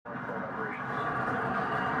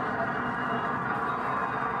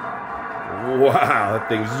Wow, that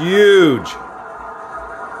thing's huge.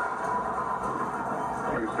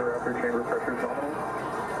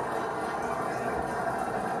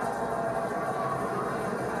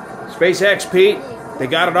 SpaceX, Pete, they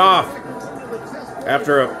got it off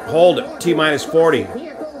after a hold at T-minus 40.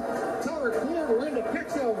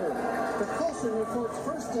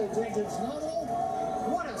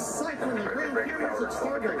 What a sight from the ground cameras at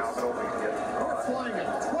Starbase. We're flying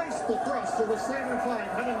at twice the thrust of the Saturn V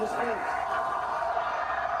heading to space.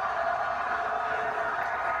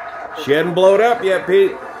 She hadn't blown up yet,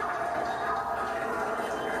 Pete.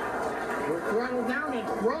 We're throttled down and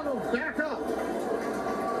throttled back up.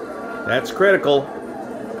 That's critical.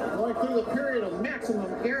 Going through the period of maximum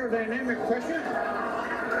aerodynamic pressure.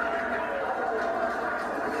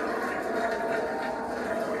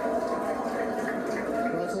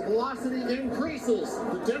 As the velocity increases,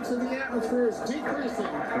 the density of the atmosphere is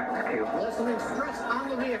decreasing, lessening stress on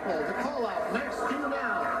the vehicle. The call out, max Q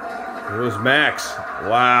now. It was Max.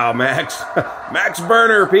 Wow, Max. Max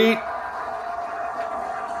burner, Pete.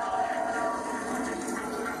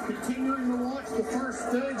 Continuing to watch the first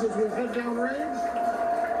stage as we head down range.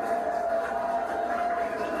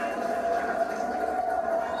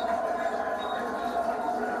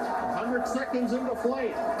 Seconds into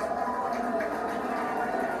flight.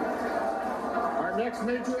 Our next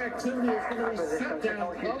major activity is going to be set down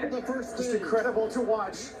of the first stage. Just incredible to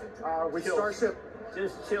watch with Starship.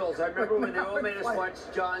 Just chills. I remember when they all made us watch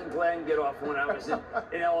John Glenn get off when I was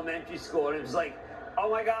in elementary school, and it was like, oh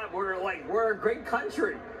my God, we're a great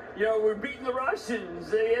country. You know, we're beating the Russians.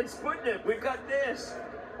 They had Sputnik. We've got this.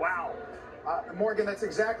 Wow. Morgan, that's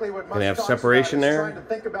exactly what Musk Can they have talks separation about, is there? trying to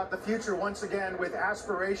think about the future once again with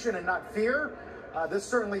aspiration and not fear. This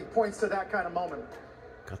certainly points to that kind of moment.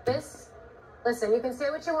 Listen, you can say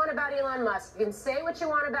what you want about Elon Musk. You can say what you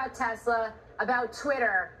want about Tesla, about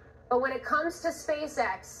Twitter. But when it comes to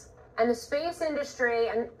SpaceX and the space industry,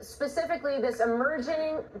 and specifically this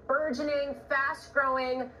emerging, burgeoning,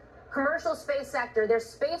 fast-growing commercial space sector,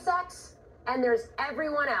 there's SpaceX and there's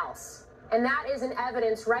everyone else. And that is in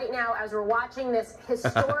evidence right now as we're watching this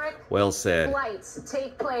historic well said. flights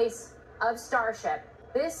take place of Starship.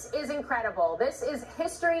 This is incredible. This is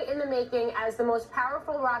history in the making, as the most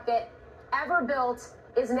powerful rocket ever built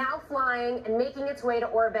is now flying and making its way to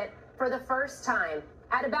orbit for the first time.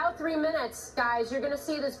 At about 3 minutes, guys, you're going to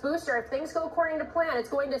see this booster. If things go according to plan, it's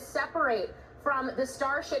going to separate from the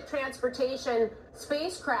Starship transportation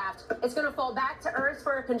spacecraft. It's going to fall back to Earth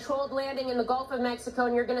for a controlled landing in the Gulf of Mexico,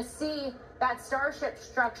 and you're going to see that Starship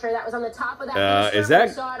structure that was on the top of that. Is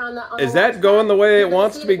that going the way it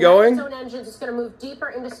wants to be going? Its own engines. It's going to move deeper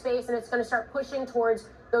into space, and it's going to start pushing towards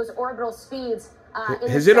those orbital speeds.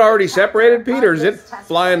 Has it already separated, Pete, or is it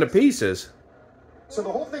flying to pieces? So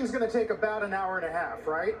the whole thing's going to take about an hour and a half,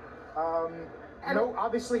 right?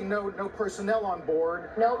 Obviously no personnel on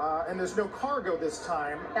board. Nope. And there's no cargo this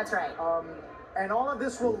time. That's right. And all of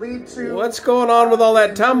this will lead to... What's going on with all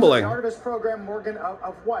that tumbling? The Artemis program, Morgan,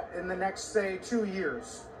 of what in the next, say, 2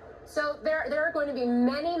 years? So there are going to be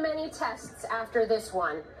many, many tests after this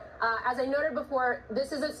one. As I noted before,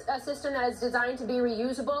 this is a system that is designed to be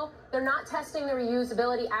reusable. They're not testing the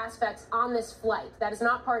reusability aspects on this flight. That is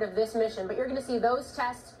not part of this mission, but you're going to see those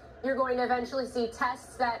tests. You're going to eventually see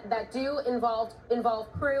tests that do involve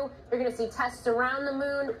crew. You're going to see tests around the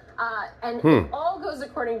moon, and it all goes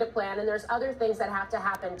according to plan. And there's other things that have to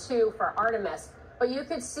happen too for Artemis. But you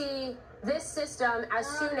could see this system as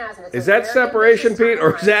soon as... Is that separation, Pete,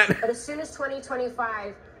 or is that... But as soon as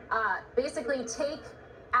 2025, basically take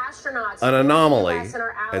astronauts... An anomaly,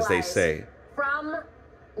 as they say. From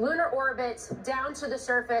lunar orbit down to the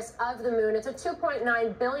surface of the moon. It's a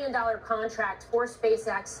 $2.9 billion contract for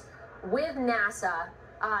SpaceX with NASA.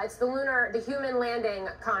 It's the human landing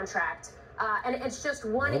contract. And it's just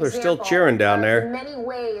one example. They're still cheering down there. In many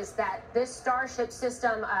ways that this Starship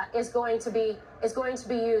system is going to be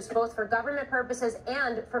used both for government purposes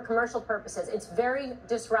and for commercial purposes. It's very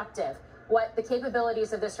disruptive what the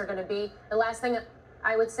capabilities of this are going to be. The last thing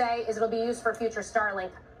I would say is it'll be used for future Starlink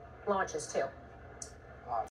launches too.